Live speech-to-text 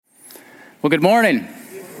Well, good morning.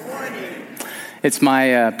 It's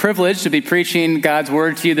my privilege to be preaching God's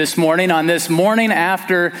word to you this morning on this morning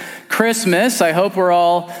after Christmas. I hope we're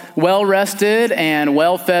all well rested and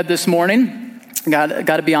well fed this morning. Got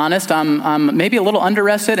to be honest, I'm maybe a little under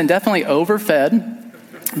rested and definitely overfed,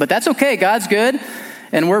 but that's okay. God's good,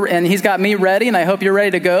 and He's got me ready, and I hope you're ready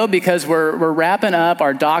to go because we're wrapping up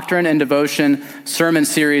our doctrine and devotion sermon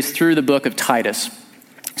series through the book of Titus.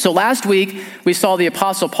 So last week, we saw the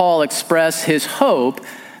Apostle Paul express his hope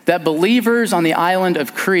that believers on the island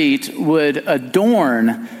of Crete would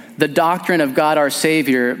adorn the doctrine of God our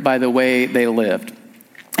Savior by the way they lived.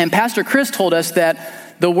 And Pastor Chris told us that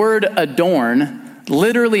the word adorn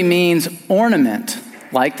literally means ornament,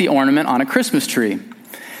 like the ornament on a Christmas tree.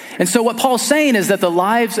 And so what Paul's saying is that the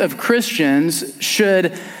lives of Christians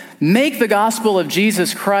should make the gospel of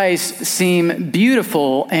Jesus Christ seem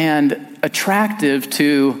beautiful and attractive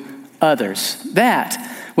to others. That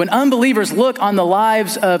when unbelievers look on the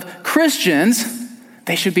lives of Christians,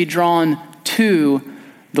 they should be drawn to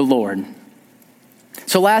the Lord.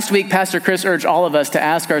 So last week, Pastor Chris urged all of us to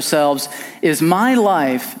ask ourselves, is my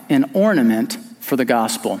life an ornament for the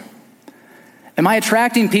gospel? Am I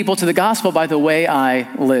attracting people to the gospel by the way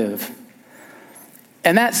I live?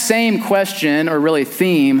 And that same question, or really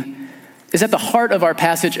theme, is at the heart of our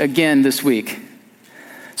passage again this week.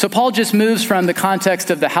 So Paul just moves from the context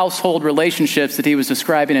of the household relationships that he was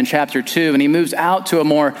describing in chapter 2, and he moves out to a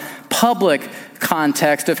more public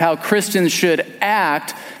context of how Christians should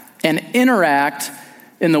act and interact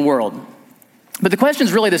in the world. But the question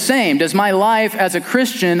is really the same. Does my life as a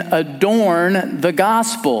Christian adorn the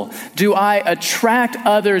gospel? Do I attract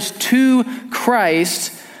others to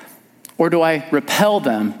Christ, or do I repel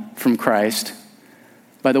them from Christ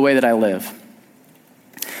by the way that I live?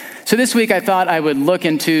 So this week I thought I would look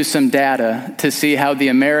into some data to see how the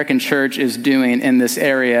American church is doing in this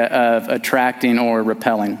area of attracting or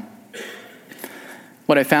repelling.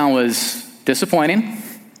 What I found was disappointing,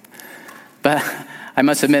 but I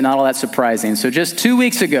must admit not all that surprising. So just 2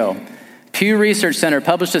 weeks ago, Pew Research Center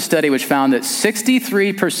published a study which found that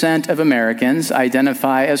 63% of Americans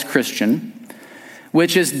identify as Christian,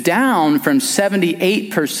 which is down from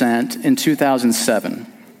 78% in 2007.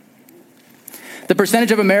 The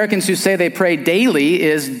percentage of Americans who say they pray daily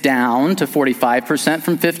is down to 45%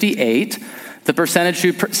 from 58%. The percentage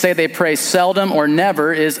who say they pray seldom or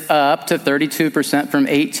never is up to 32% from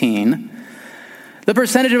 18%. The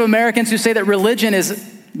percentage of Americans who say that religion is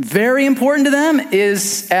very important to them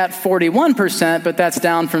is at 41%, but that's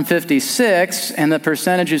down from 56%. And the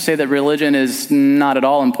percentage who say that religion is not at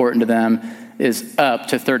all important to them is up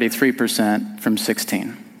to 33% from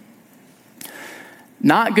 16%.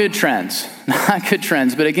 Not good trends,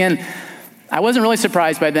 but again, I wasn't really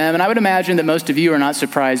surprised by them, and I would imagine that most of you are not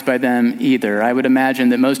surprised by them either. I would imagine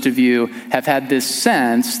that most of you have had this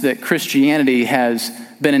sense that Christianity has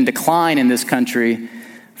been in decline in this country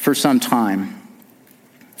for some time.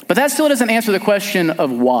 But that still doesn't answer the question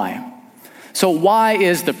of why. So why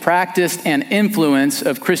is the practice and influence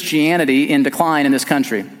of Christianity in decline in this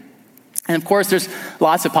country? And of course, there's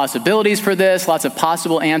lots of possibilities for this, lots of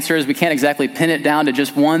possible answers. We can't exactly pin it down to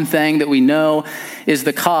just one thing that we know is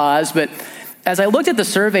the cause. But as I looked at the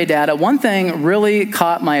survey data, one thing really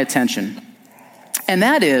caught my attention. And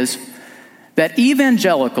that is that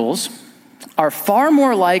evangelicals are far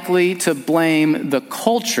more likely to blame the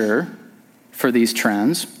culture for these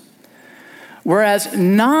trends, whereas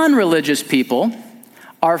non-religious people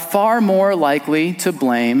are far more likely to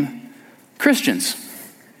blame Christians.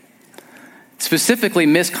 Specifically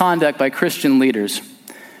misconduct by Christian leaders.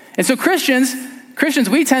 And so Christians,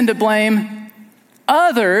 we tend to blame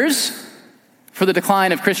others for the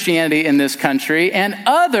decline of Christianity in this country, and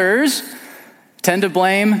others tend to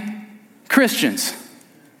blame Christians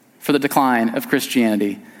for the decline of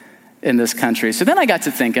Christianity in this country. So then I got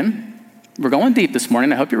to thinking, we're going deep this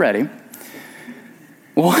morning, I hope you're ready.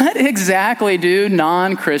 What exactly do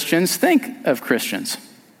non-Christians think of Christians?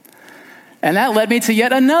 And that led me to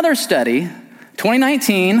yet another study,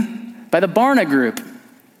 2019, by the Barna Group.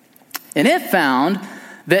 And it found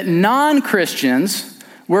that non-Christians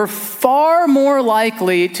were far more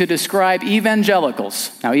likely to describe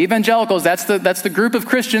evangelicals. Now, evangelicals, that's the group of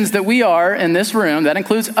Christians that we are in this room. That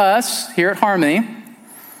includes us here at Harmony.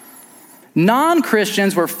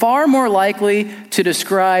 Non-Christians were far more likely to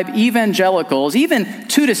describe evangelicals, even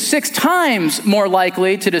 2 to 6 times more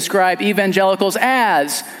likely to describe evangelicals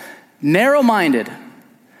as narrow-minded,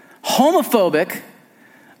 homophobic,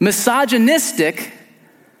 misogynistic,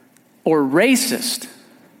 or racist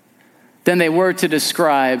than they were to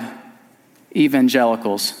describe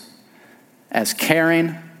evangelicals as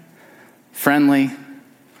caring, friendly,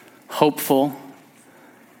 hopeful,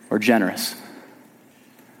 or generous?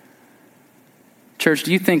 Church,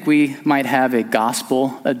 do you think we might have a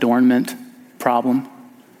gospel adornment problem?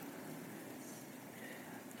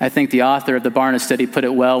 I think the author of the Barna Study put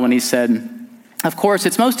it well when he said, of course,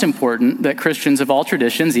 it's most important that Christians of all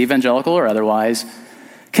traditions, evangelical or otherwise,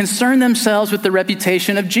 concern themselves with the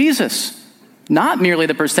reputation of Jesus, not merely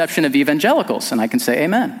the perception of evangelicals. And I can say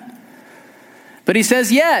amen. But he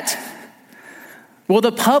says, yet, will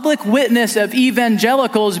the public witness of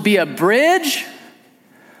evangelicals be a bridge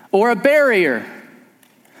or a barrier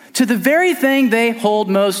to the very thing they hold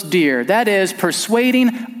most dear? That is,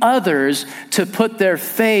 persuading others to put their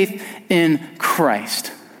faith in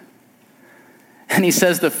Christ. And he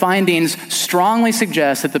says the findings strongly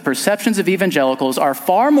suggest that the perceptions of evangelicals are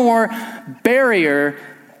far more barrier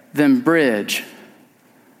than bridge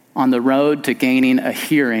on the road to gaining a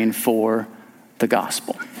hearing for the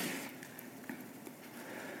gospel.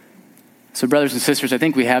 So brothers and sisters, I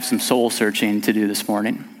think we have some soul searching to do this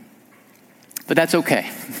morning. But that's okay,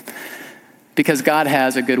 because God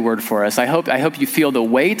has a good word for us. I hope you feel the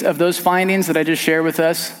weight of those findings that I just shared with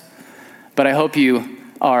us, but I hope you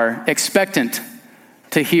are expectant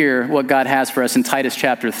to hear what God has for us in Titus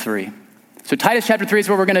chapter 3. So Titus chapter 3 is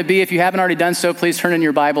where we're going to be. If you haven't already done so, please turn in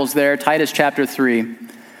your Bibles there. Titus chapter 3.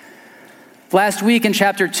 Last week in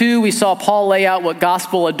chapter 2, we saw Paul lay out what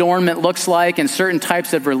gospel adornment looks like in certain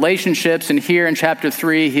types of relationships. And here in chapter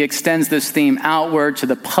 3, he extends this theme outward to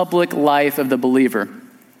the public life of the believer.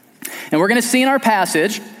 And we're going to see in our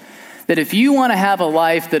passage that if you want to have a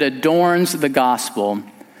life that adorns the gospel,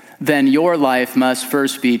 then your life must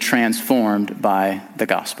first be transformed by the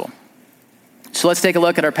gospel. So let's take a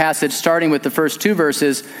look at our passage, starting with the first two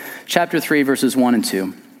verses, chapter 3, verses 1 and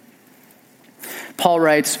 2. Paul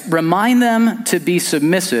writes, remind them to be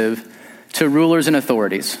submissive to rulers and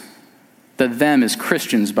authorities. The them is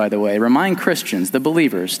Christians, by the way. Remind Christians, the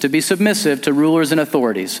believers, to be submissive to rulers and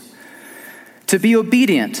authorities, to be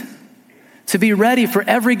obedient, to be ready for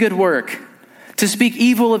every good work, to speak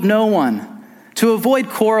evil of no one, to avoid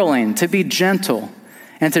quarreling, to be gentle,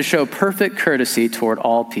 and to show perfect courtesy toward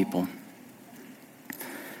all people.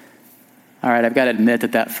 All right, I've got to admit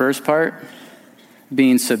that first part,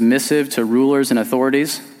 being submissive to rulers and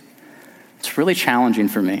authorities, it's really challenging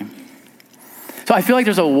for me. So I feel like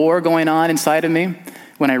there's a war going on inside of me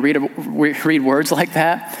when I read words like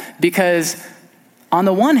that, because on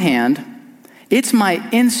the one hand, it's my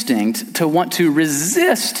instinct to want to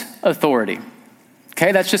resist authority.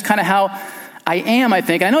 Okay, that's just kind of how I am, I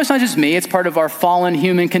think. I know it's not just me, it's part of our fallen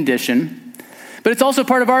human condition, but it's also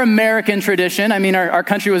part of our American tradition. I mean, our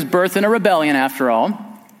country was birthed in a rebellion after all.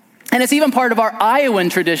 And it's even part of our Iowan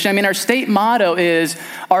tradition. I mean, our state motto is,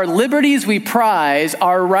 our liberties we prize,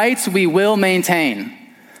 our rights we will maintain.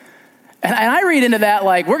 And I read into that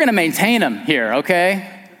like, we're going to maintain them here, okay?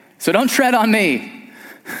 So don't tread on me.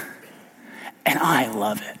 And I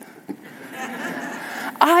love it.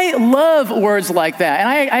 I love words like that.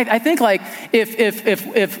 And I think like,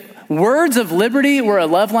 if words of liberty were a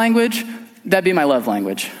love language, that'd be my love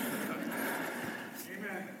language.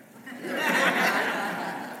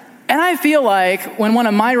 And I feel like when one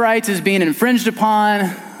of my rights is being infringed upon,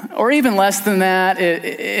 or even less than that,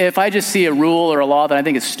 if I just see a rule or a law that I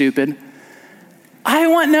think is stupid, I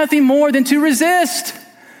want nothing more than to resist,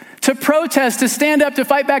 to protest, to stand up, to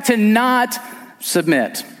fight back, to not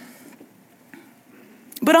submit.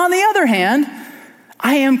 But on the other hand,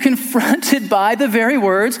 I am confronted by the very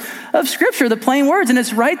words of Scripture, the plain words, and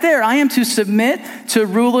it's right there. I am to submit to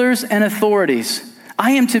rulers and authorities.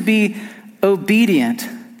 I am to be obedient.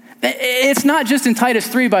 It's not just in Titus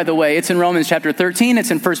 3, by the way. It's in Romans chapter 13.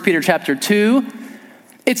 It's in 1 Peter chapter 2.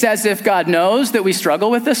 It's as if God knows that we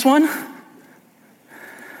struggle with this one.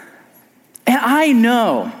 And I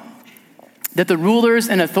know that the rulers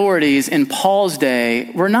and authorities in Paul's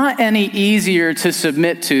day were not any easier to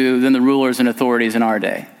submit to than the rulers and authorities in our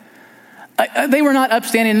day. They were not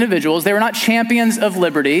upstanding individuals. They were not champions of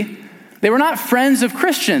liberty. They were not friends of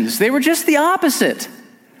Christians. They were just the opposite.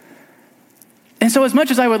 And so as much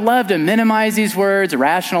as I would love to minimize these words,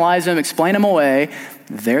 rationalize them, explain them away,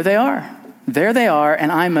 there they are. There they are,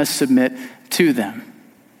 and I must submit to them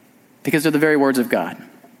because they're the very words of God.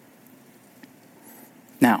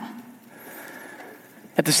 Now,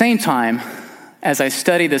 at the same time, as I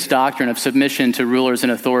study this doctrine of submission to rulers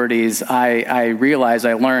and authorities, I realize,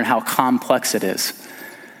 I learn how complex it is.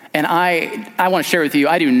 And I want to share with you,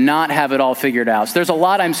 I do not have it all figured out. So there's a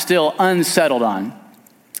lot I'm still unsettled on.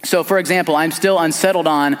 So, for example, I'm still unsettled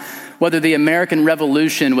on whether the American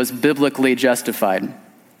Revolution was biblically justified.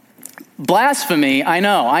 Blasphemy, I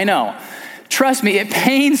know. Trust me, it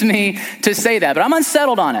pains me to say that, but I'm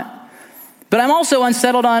unsettled on it. But I'm also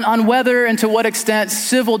unsettled on whether and to what extent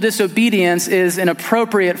civil disobedience is an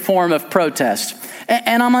appropriate form of protest.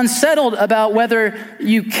 And I'm unsettled about whether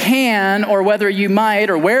you can or whether you might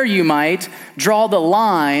or where you might draw the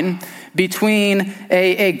line between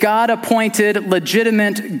a God-appointed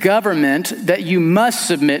legitimate government that you must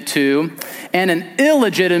submit to and an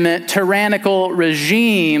illegitimate tyrannical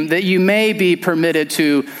regime that you may be permitted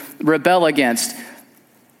to rebel against.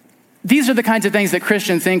 These are the kinds of things that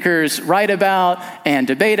Christian thinkers write about and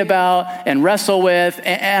debate about and wrestle with,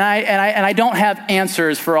 and I don't have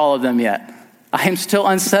answers for all of them yet. I am still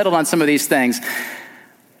unsettled on some of these things.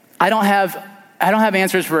 I don't have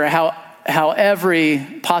answers for how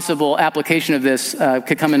every possible application of this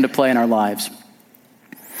could come into play in our lives.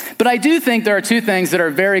 But I do think there are two things that are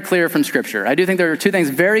very clear from Scripture. I do think there are two things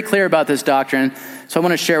very clear about this doctrine, so I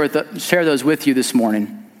want to share those with you this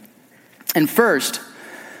morning. And first,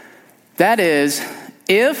 that is,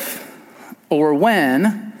 if or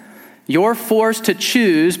when you're forced to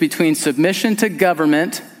choose between submission to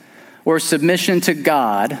government or submission to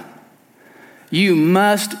God, you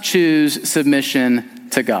must choose submission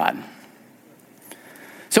to God.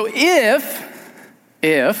 So if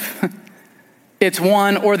it's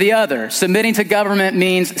one or the other, submitting to government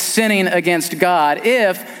means sinning against God.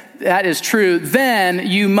 If that is true, then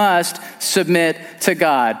you must submit to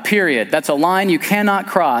God, period. That's a line you cannot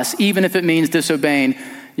cross, even if it means disobeying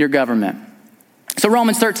your government. So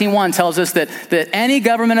Romans 13:1 tells us that any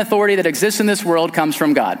government authority that exists in this world comes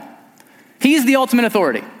from God. He's the ultimate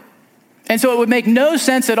authority. And so it would make no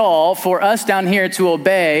sense at all for us down here to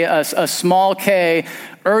obey a small k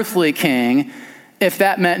earthly king if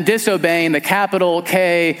that meant disobeying the capital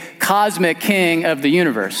K cosmic king of the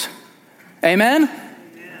universe. Amen?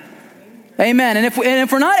 Amen. And if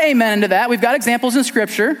we're not amen to that, we've got examples in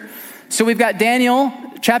Scripture. So we've got Daniel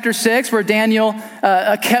chapter 6, where Daniel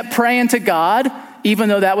kept praying to God, even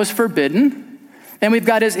though that was forbidden. And we've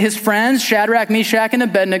got his friends, Shadrach, Meshach, and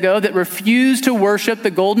Abednego, that refused to worship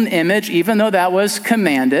the golden image, even though that was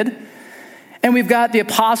commanded. And we've got the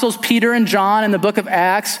apostles Peter and John in the book of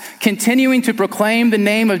Acts continuing to proclaim the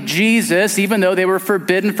name of Jesus, even though they were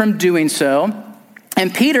forbidden from doing so.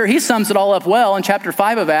 And Peter, he sums it all up well in chapter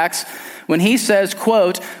 5 of Acts when he says,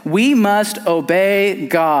 quote, "We must obey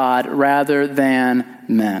God rather than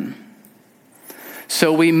men."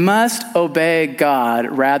 So we must obey God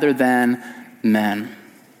rather than men.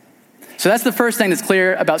 So that's the first thing that's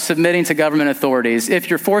clear about submitting to government authorities. If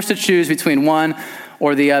you're forced to choose between one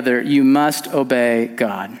or the other, you must obey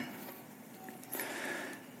God.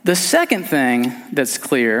 The second thing that's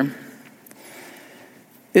clear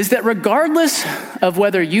is that regardless of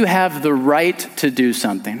whether you have the right to do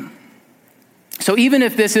something, so even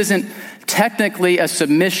if this isn't technically a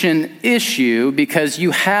submission issue because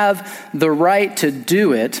you have the right to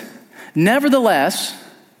do it, nevertheless,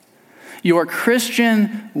 your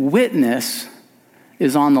Christian witness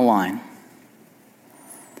is on the line.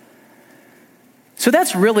 So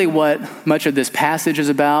that's really what much of this passage is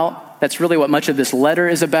about. That's really what much of this letter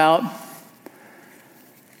is about.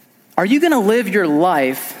 Are you going to live your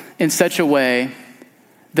life in such a way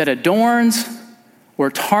that adorns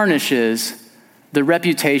or tarnishes the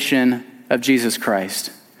reputation of Jesus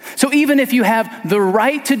Christ? So even if you have the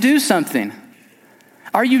right to do something,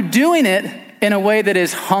 are you doing it in a way that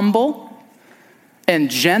is humble and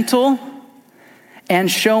gentle and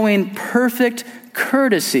showing perfect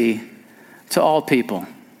courtesy to all people?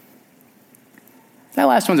 That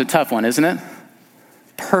last one's a tough one, isn't it?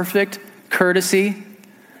 Perfect courtesy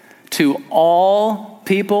to all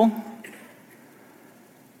people.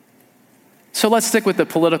 So let's stick with the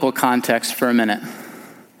political context for a minute.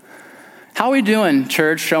 How are we doing,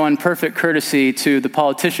 church, showing perfect courtesy to the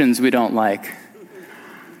politicians we don't like?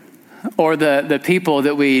 Or the people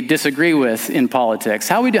that we disagree with in politics?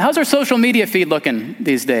 How's our social media feed looking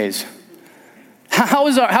these days? How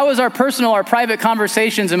is our personal, our private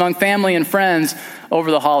conversations among family and friends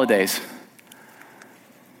over the holidays?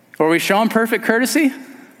 Are we showing perfect courtesy?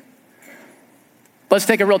 Let's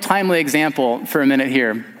take a real timely example for a minute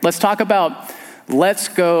here. Let's talk about Let's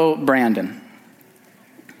Go Brandon.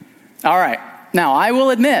 All right. Now, I will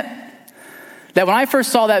admit that when I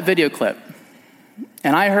first saw that video clip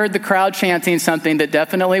and I heard the crowd chanting something that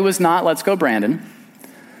definitely was not Let's Go Brandon,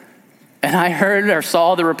 and I heard or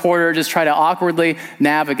saw the reporter just try to awkwardly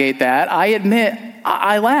navigate that, I admit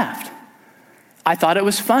I laughed. I thought it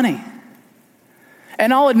was funny.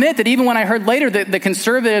 And I'll admit that even when I heard later that the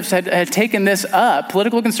conservatives had taken this up,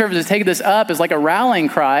 political conservatives had taken this up as like a rallying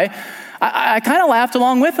cry, I kind of laughed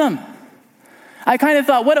along with them. I kind of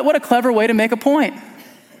thought, what a clever way to make a point.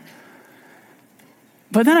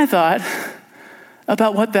 But then I thought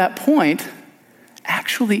about what that point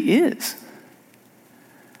actually is.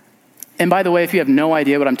 And by the way, if you have no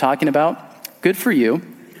idea what I'm talking about, good for you.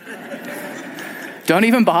 Don't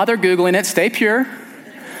even bother Googling it. Stay pure.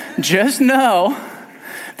 Just know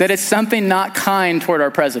that it's something not kind toward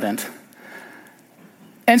our president.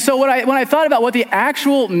 And so when I thought about what the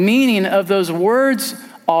actual meaning of those words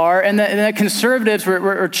are, and that conservatives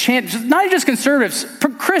were chanting, not just conservatives,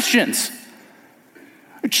 Christians,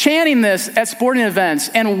 chanting this at sporting events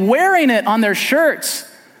and wearing it on their shirts,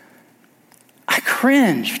 I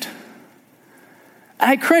cringed.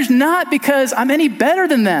 I cringed not because I'm any better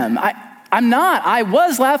than them. I'm not. I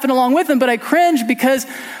was laughing along with them, but I cringed because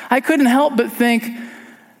I couldn't help but think,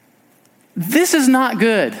 this is not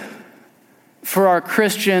good for our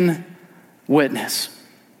Christian witness.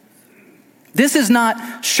 This is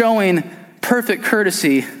not showing perfect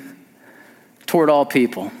courtesy toward all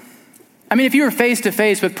people. I mean, if you were face to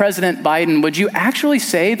face with President Biden, would you actually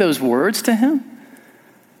say those words to him?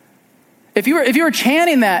 If you were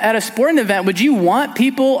chanting that at a sporting event, would you want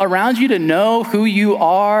people around you to know who you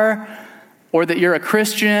are, or that you're a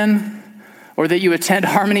Christian, or that you attend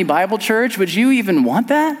Harmony Bible Church? Would you even want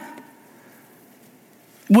that?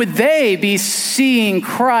 Would they be seeing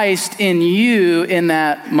Christ in you in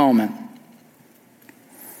that moment?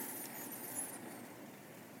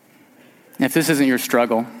 If this isn't your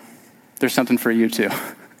struggle, there's something for you too.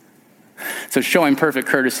 So showing perfect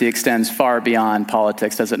courtesy extends far beyond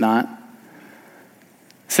politics, does it not?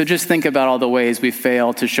 So just think about all the ways we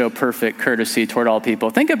fail to show perfect courtesy toward all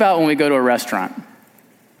people. Think about when we go to a restaurant.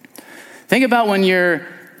 Think about when you're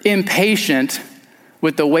impatient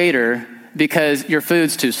with the waiter because your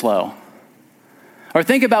food's too slow. Or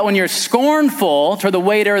think about when you're scornful toward the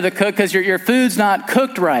waiter or the cook because your food's not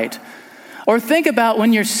cooked right. Or think about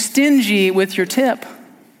when you're stingy with your tip.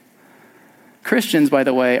 Christians, by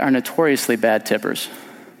the way, are notoriously bad tippers.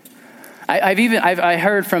 I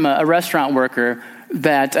heard from a restaurant worker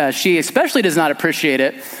that she especially does not appreciate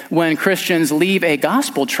it when Christians leave a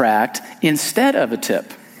gospel tract instead of a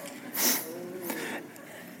tip.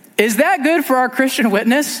 Is that good for our Christian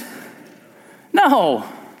witness? No.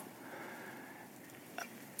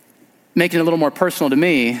 Making it a little more personal to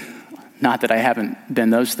me, not that I haven't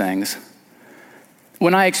been those things,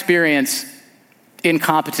 when I experience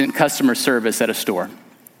incompetent customer service at a store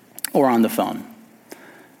or on the phone,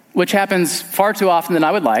 which happens far too often than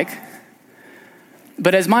I would like.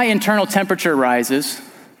 But as my internal temperature rises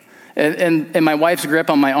and my wife's grip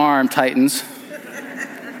on my arm tightens,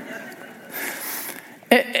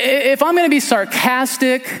 if I'm going to be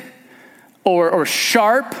sarcastic or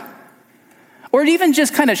sharp, or even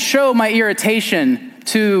just kind of show my irritation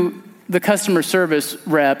to the customer service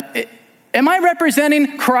rep, am I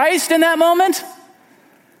representing Christ in that moment?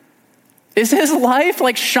 Is his life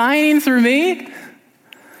like shining through me?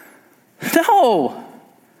 No.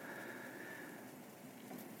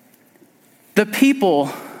 The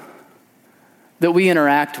people that we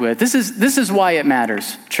interact with, this is why it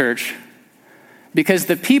matters, church. Because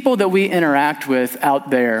the people that we interact with out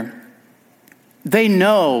there, they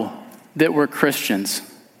know that we're Christians.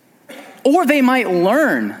 Or they might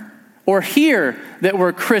learn or hear that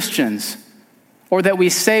we're Christians, or that we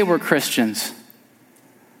say we're Christians.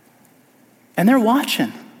 And they're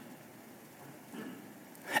watching.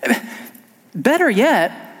 Better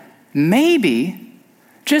yet, maybe,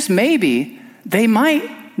 just maybe, they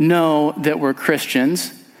might know that we're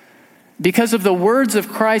Christians because of the words of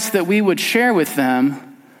Christ that we would share with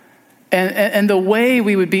them, and the way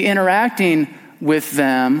we would be interacting with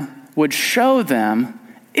them would show them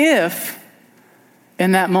if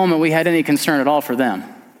in that moment we had any concern at all for them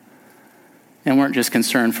and weren't just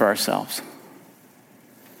concerned for ourselves.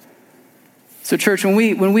 So church, when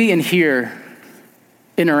we in here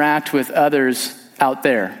interact with others out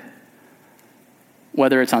there,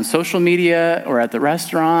 whether it's on social media or at the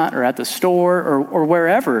restaurant or at the store or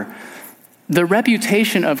wherever, the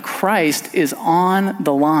reputation of Christ is on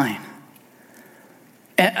the line.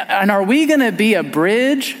 And are we going to be a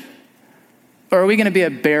bridge, or are we going to be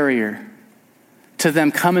a barrier to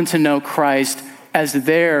them coming to know Christ as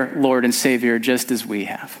their Lord and Savior just as we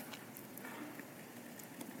have?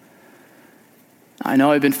 I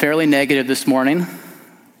know I've been fairly negative this morning.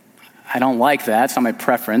 I don't like that. It's not my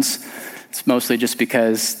preference. It's mostly just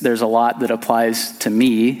because there's a lot that applies to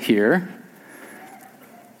me here.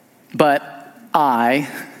 But I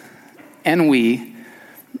and we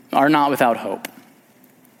are not without hope.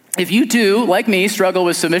 If you too, like me, struggle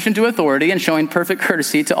with submission to authority and showing perfect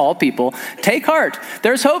courtesy to all people, take heart.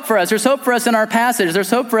 There's hope for us. There's hope for us in our passage. There's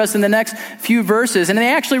hope for us in the next few verses. And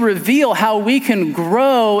they actually reveal how we can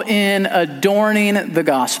grow in adorning the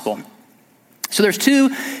gospel. So there's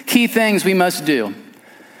two key things we must do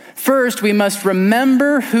First, we must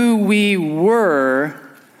remember who we were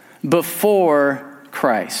before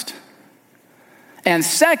Christ. And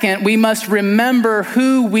second, we must remember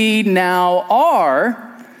who we now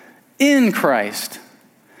are in Christ.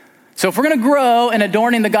 So if we're going to grow in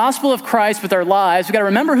adorning the gospel of Christ with our lives, we've got to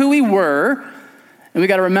remember who we were, and we've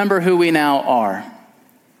got to remember who we now are.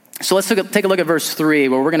 So let's take a look at verse 3,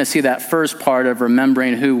 where we're going to see that first part of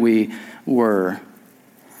remembering who we were.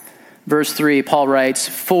 Verse 3, Paul writes,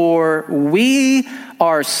 "For we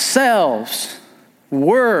ourselves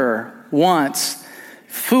were once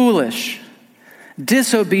foolish,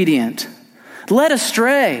 disobedient, led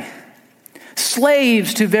astray,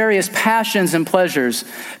 slaves to various passions and pleasures,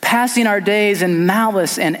 passing our days in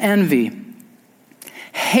malice and envy,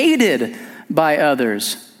 hated by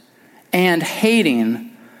others, and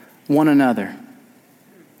hating one another."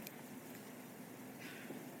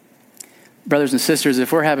 Brothers and sisters,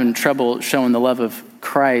 if we're having trouble showing the love of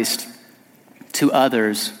Christ to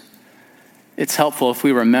others, it's helpful if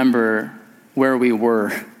we remember where we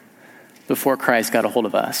were before Christ got a hold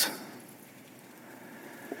of us.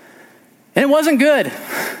 And it wasn't good.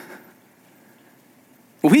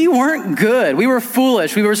 We weren't good. We were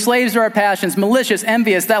foolish. We were slaves to our passions, malicious,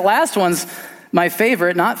 envious. That last one's my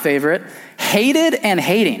favorite, not favorite. Hated and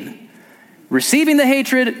hating. Receiving the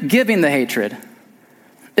hatred, giving the hatred.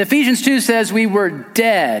 Ephesians 2 says we were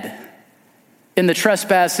dead in the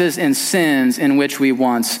trespasses and sins in which we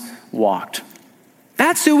once walked.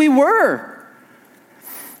 That's who we were.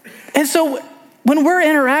 And so when we're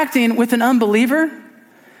interacting with an unbeliever,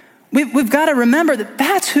 we've got to remember that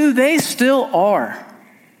that's who they still are.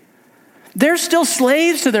 They're still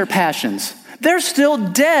slaves to their passions. They're still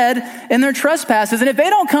dead in their trespasses. And if they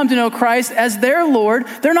don't come to know Christ as their Lord,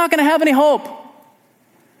 they're not going to have any hope.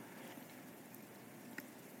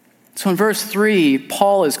 So in verse 3,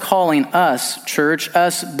 Paul is calling us, church,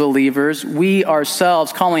 us believers, we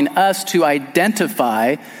ourselves, calling us to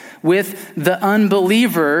identify with the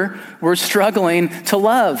unbeliever we're struggling to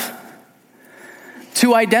love.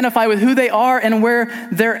 To identify with who they are and where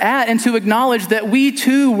they're at, and to acknowledge that we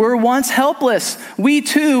too were once helpless. We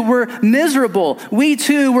too were miserable. We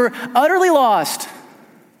too were utterly lost.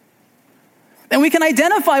 And we can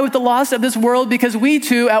identify with the loss of this world because we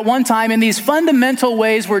too, at one time, in these fundamental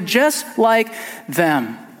ways, were just like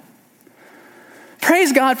them.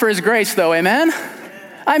 Praise God for his grace, though, amen?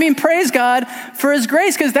 I mean, praise God for his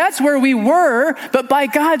grace, because that's where we were, but by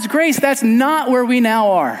God's grace, that's not where we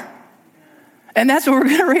now are. And that's what we're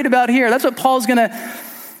going to read about here. That's what Paul's going to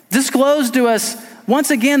disclose to us. Once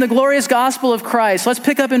again, the glorious gospel of Christ. Let's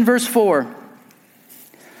pick up in verse 4.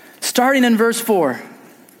 Starting in verse 4.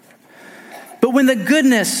 "But when the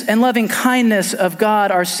goodness and loving kindness of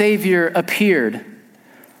God our Savior appeared,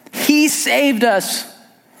 he saved us,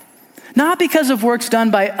 not because of works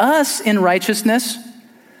done by us in righteousness,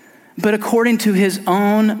 but according to his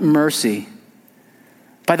own mercy,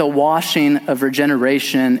 by the washing of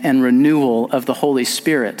regeneration and renewal of the Holy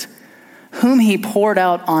Spirit, whom he poured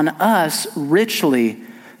out on us richly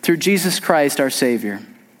through Jesus Christ our Savior,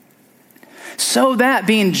 so that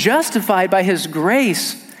being justified by his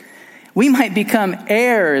grace, we might become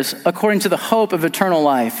heirs according to the hope of eternal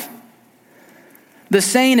life. The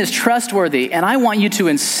saying is trustworthy, and I want you to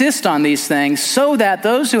insist on these things so that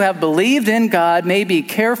those who have believed in God may be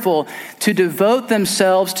careful to devote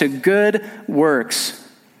themselves to good works.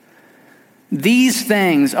 These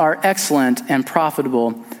things are excellent and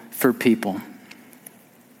profitable for people."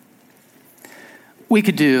 We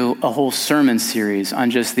could do a whole sermon series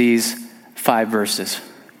on just these 5 verses.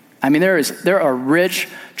 I mean, there are rich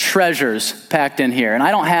treasures packed in here, and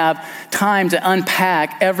I don't have time to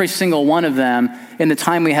unpack every single one of them in the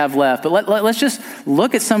time we have left. But let's just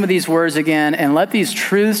look at some of these words again and let these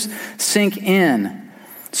truths sink in.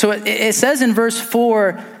 So it says in verse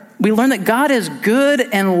 4, we learn that God is good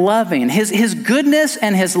and loving. His goodness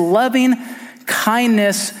and his loving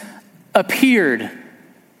kindness appeared.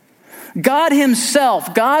 God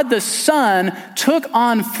himself, God the Son, took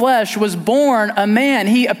on flesh, was born a man.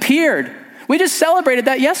 He appeared. We just celebrated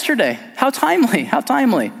that yesterday. How timely, how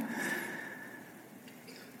timely.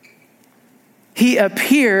 He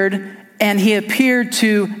appeared, and he appeared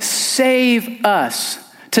to save us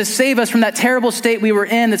from that terrible state we were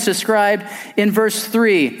in that's described in verse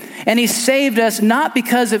 3. And he saved us not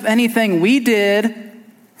because of anything we did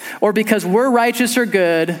or because we're righteous or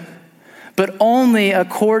good, but only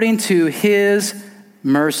according to his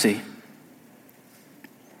mercy.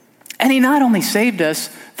 And he not only saved us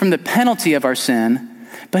from the penalty of our sin,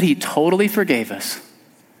 but he totally forgave us.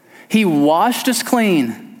 He washed us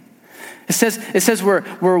clean. It says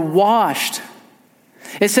we're washed.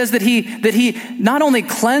 It says that he not only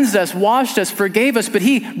cleansed us, washed us, forgave us, but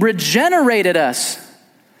he regenerated us.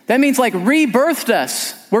 That means like rebirthed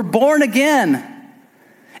us. We're born again.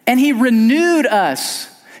 And he renewed us.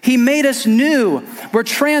 He made us new. We're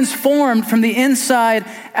transformed from the inside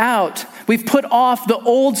out. We've put off the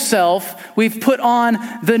old self. We've put on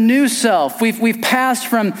the new self. We've passed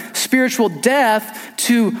from spiritual death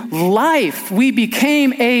to life. We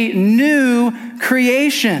became a new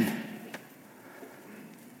creation.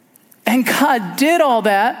 And God did all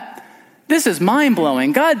that. This is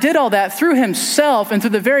mind-blowing. God did all that through himself and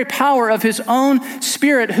through the very power of his own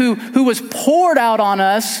Spirit who was poured out on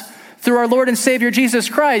us through our Lord and Savior Jesus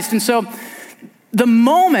Christ. And so the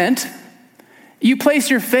moment you place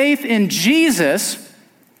your faith in Jesus,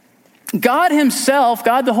 God himself,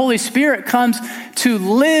 God the Holy Spirit, comes to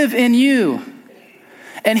live in you.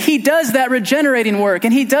 And he does that regenerating work,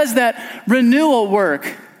 and he does that renewal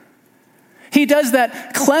work. He does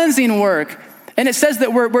that cleansing work. And it says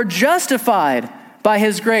that we're justified by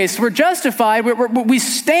his grace. We're justified. We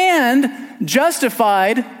stand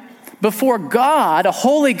justified before God, a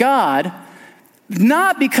holy God,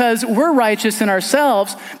 not because we're righteous in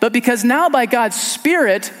ourselves, but because now by God's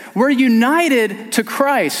Spirit, we're united to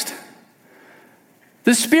Christ.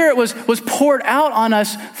 The Spirit was poured out on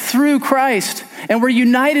us through Christ, and we're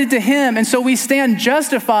united to him. And so we stand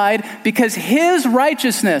justified because his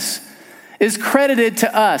righteousness is credited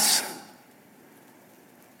to us.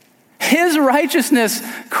 His righteousness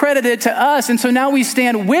credited to us. And so now we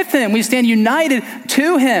stand with him. We stand united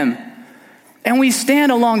to him. And we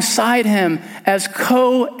stand alongside him as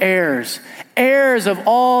co-heirs, heirs of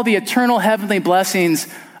all the eternal heavenly blessings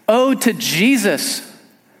owed to Jesus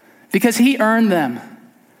because he earned them.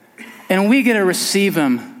 And we get to receive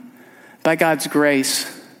them by God's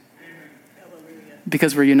grace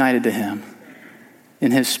because we're united to him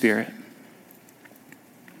in his Spirit.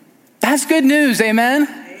 That's good news,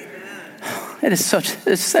 amen? It is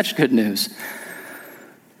such good news.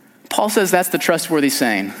 Paul says that's the trustworthy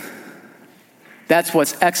saying. That's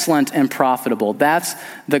what's excellent and profitable. That's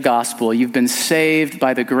the gospel. You've been saved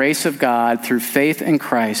by the grace of God through faith in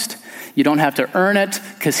Christ. You don't have to earn it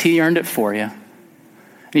because he earned it for you.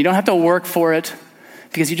 And you don't have to work for it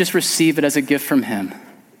because you just receive it as a gift from him.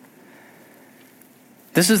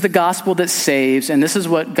 This is the gospel that saves, and this is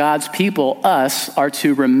what God's people, us, are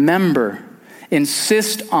to remember,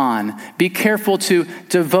 insist on, be careful to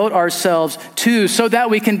devote ourselves to, so that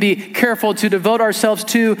we can be careful to devote ourselves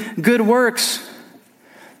to good works.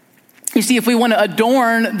 You see, if we want to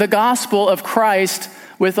adorn the gospel of Christ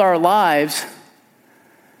with our lives,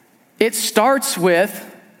 it starts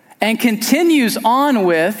with and continues on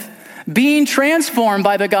with being transformed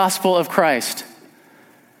by the gospel of Christ.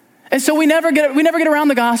 And so we never get around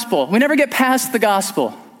the gospel. We never get past the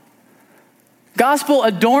gospel. Gospel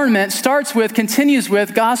adornment starts with, continues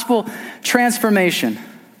with gospel transformation.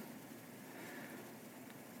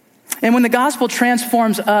 And when the gospel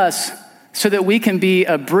transforms us so that we can be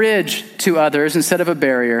a bridge to others instead of a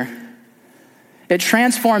barrier, it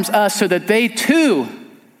transforms us so that they too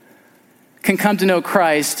can come to know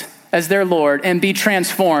Christ as their Lord and be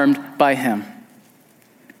transformed by him.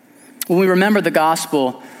 When we remember the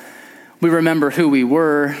gospel, we remember who we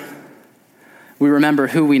were, we remember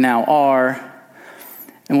who we now are,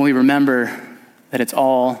 and when we remember that it's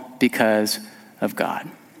all because of God.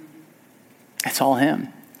 It's all him.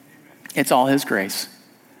 It's all his grace.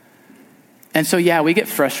 And so, yeah, we get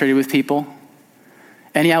frustrated with people.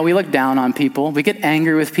 And yeah, we look down on people. We get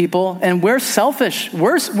angry with people. And we're selfish.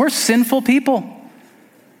 We're sinful people.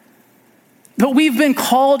 But we've been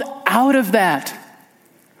called out of that.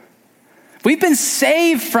 We've been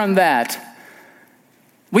saved from that.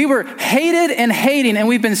 We were hated and hating, and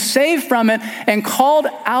we've been saved from it and called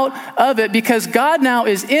out of it because God now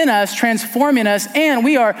is in us, transforming us, and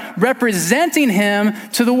we are representing him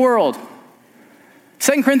to the world.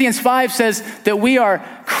 2 Corinthians 5 says that we are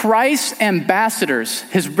Christ's ambassadors,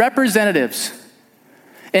 his representatives.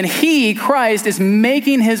 And he, Christ, is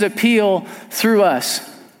making his appeal through us.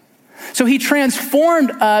 So he transformed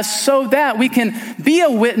us so that we can be a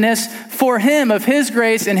witness for him of his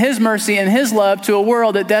grace and his mercy and his love to a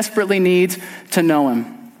world that desperately needs to know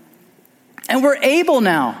him. And we're able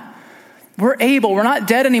now. We're able. We're not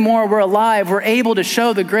dead anymore. We're alive. We're able to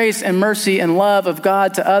show the grace and mercy and love of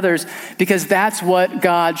God to others because that's what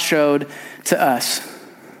God showed to us.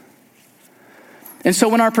 And so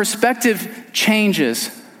when our perspective changes,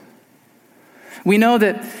 we know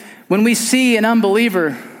that when we see an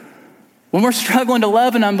unbeliever, when we're struggling to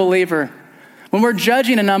love an unbeliever, when we're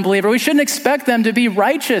judging an unbeliever, we shouldn't expect them to be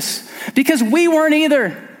righteous because we weren't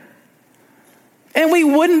either. And we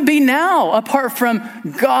wouldn't be now apart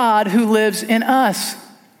from God who lives in us.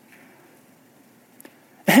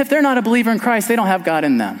 And if they're not a believer in Christ, they don't have God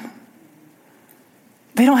in them.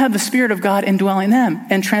 They don't have the Spirit of God indwelling them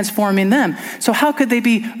and transforming them. So how could they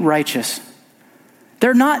be righteous?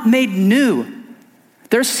 They're not made new.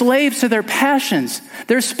 They're slaves to their passions.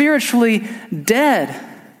 They're spiritually dead.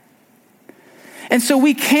 And so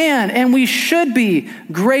we can and we should be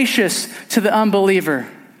gracious to the unbeliever,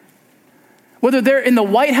 whether they're in the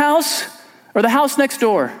White House or the house next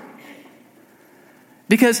door.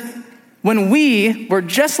 Because when we were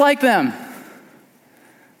just like them,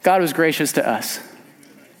 God was gracious to us.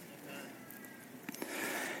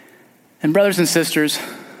 And brothers and sisters,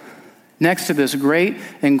 next to this great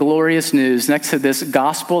and glorious news, next to this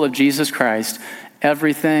gospel of Jesus Christ,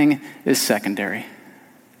 everything is secondary.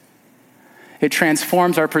 It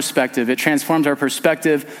transforms our perspective. It transforms our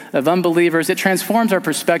perspective of unbelievers. It transforms our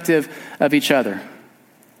perspective of each other.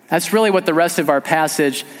 That's really what the rest of our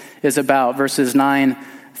passage is about, verses 9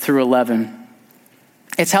 through 11.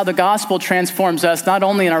 It's how the gospel transforms us, not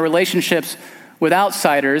only in our relationships with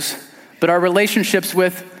outsiders, but our relationships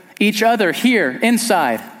with each other here,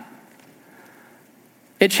 inside.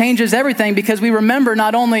 It changes everything because we remember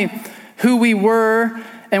not only who we were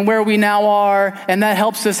and where we now are, and that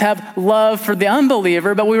helps us have love for the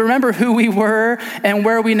unbeliever, but we remember who we were and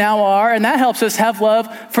where we now are, and that helps us have love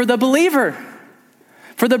for the believer,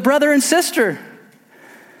 for the brother and sister.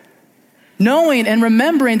 Knowing and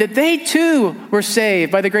remembering that they too were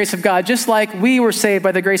saved by the grace of God, just like we were saved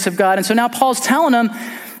by the grace of God. And so now Paul's telling them,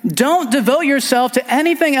 don't devote yourself to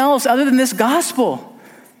anything else other than this gospel.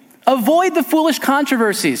 Avoid the foolish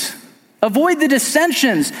controversies. Avoid the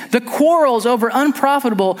dissensions, the quarrels over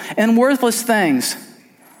unprofitable and worthless things.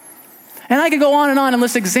 And I could go on and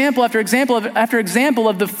list example after example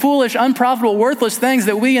of the foolish, unprofitable, worthless things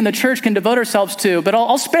that we in the church can devote ourselves to, but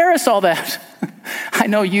I'll spare us all that. I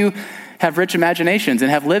know you have rich imaginations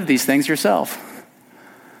and have lived these things yourself.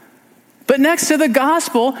 But next to the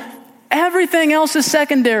gospel, everything else is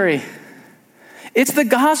secondary. It's the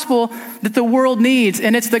gospel that the world needs,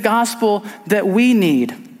 and it's the gospel that we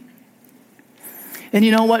need. And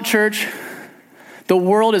you know what, church? The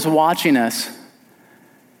world is watching us,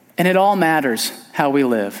 and it all matters how we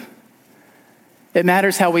live. It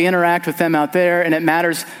matters how we interact with them out there, and it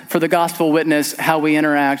matters for the gospel witness how we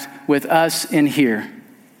interact with us in here.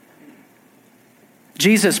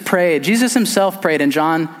 Jesus himself prayed in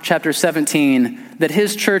John chapter 17 that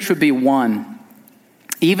his church would be one,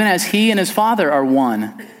 even as he and his Father are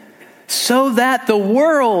one, so that the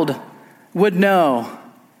world would know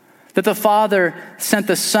that the Father sent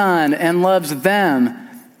the Son and loves them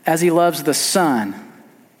as he loves the Son.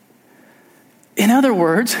 In other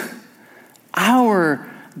words, our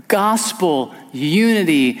gospel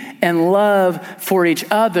unity and love for each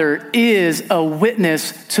other is a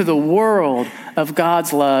witness to the world of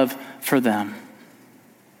God's love for them.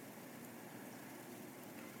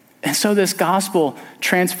 And so this gospel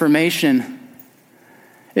transformation,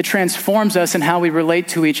 it transforms us in how we relate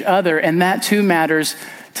to each other, and that too matters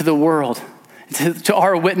to the world, to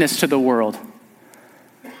our witness to the world.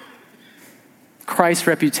 Christ's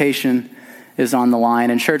reputation is on the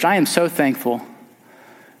line. And church, I am so thankful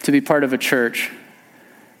to be part of a church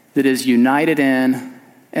that is united in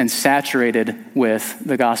and saturated with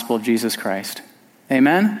the gospel of Jesus Christ.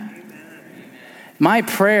 Amen? Amen. My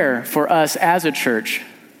prayer for us as a church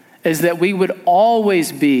is that we would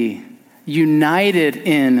always be united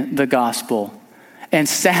in the gospel and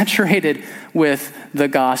saturated with the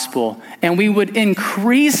gospel. And we would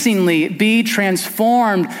increasingly be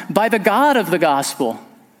transformed by the God of the gospel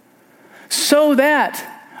so that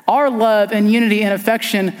our love and unity and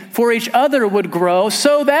affection for each other would grow,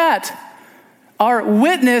 so that our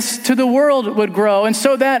witness to the world would grow, and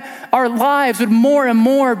so that our lives would more and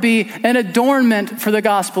more be an adornment for the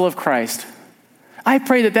gospel of Christ. I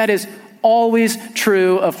pray that that is always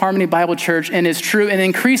true of Harmony Bible Church and is true in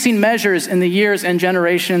increasing measures in the years and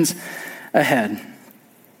generations ahead.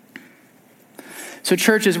 So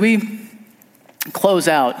church, as we close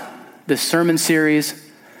out this sermon series,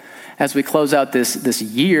 as we close out this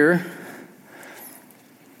year,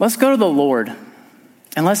 let's go to the Lord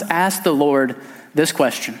and let's ask the Lord this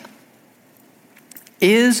question.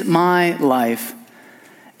 Is my life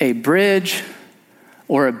a bridge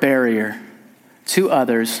or a barrier to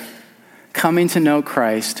others coming to know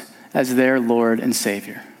Christ as their Lord and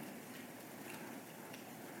Savior?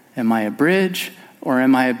 Am I a bridge or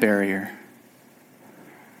am I a barrier?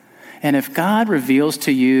 And if God reveals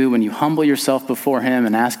to you when you humble yourself before him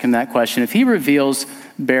and ask him that question, if he reveals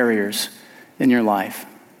barriers in your life,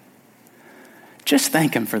 just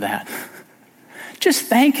thank him for that. just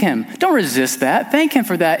thank him. Don't resist that. Thank him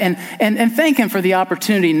for that. And thank him for the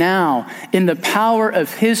opportunity now in the power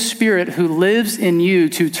of his Spirit who lives in you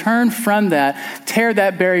to turn from that, tear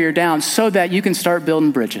that barrier down so that you can start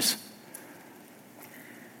building bridges.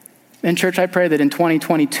 And church, I pray that in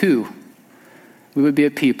 2022, we would be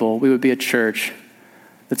a people, we would be a church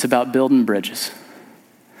that's about building bridges.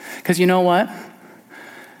 Because you know what?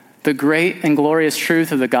 The great and glorious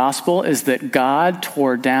truth of the gospel is that God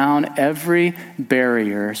tore down every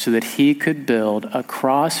barrier so that he could build a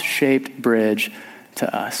cross-shaped bridge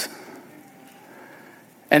to us.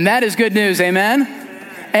 And that is good news, amen?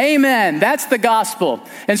 Amen. That's the gospel.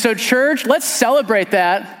 And so church, let's celebrate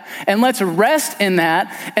that and let's rest in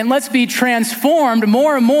that and let's be transformed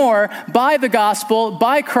more and more by the gospel,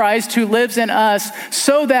 by Christ who lives in us,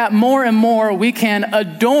 so that more and more we can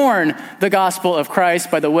adorn the gospel of Christ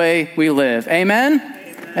by the way we live. Amen?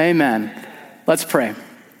 Amen. Let's pray.